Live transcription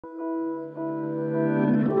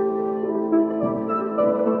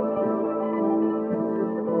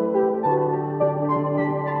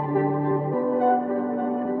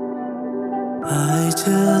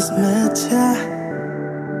just met ya,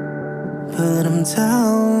 but I'm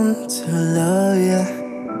down to love ya.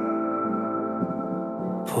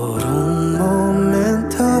 Por un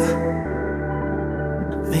momento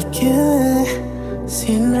me quedé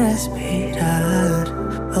sin respirar.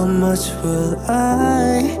 How much will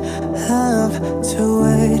I have to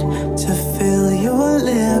wait to feel your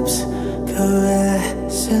lips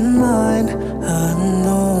caressing mine? I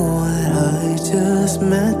know that I just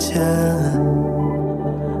met ya,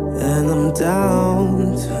 and I'm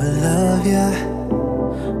down to love ya,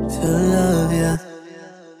 to love ya.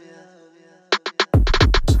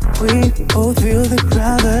 We both feel the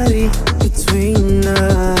gravity between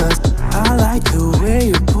us. I like the way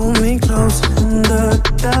you pull me close in the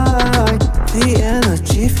dark. The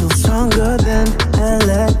energy feels stronger than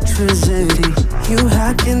electricity. You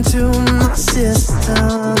hack into my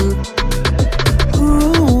system.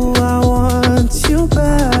 Ooh, I want you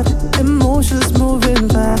bad. Emotions moving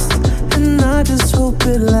fast, and I just hope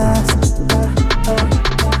it lasts.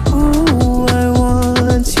 Ooh, I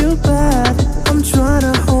want you bad. I'm trying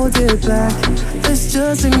to hold it back. Let's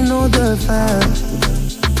just ignore the fact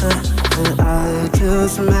that I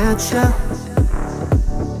just met ya,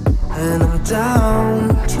 and I'm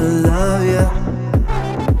down to love.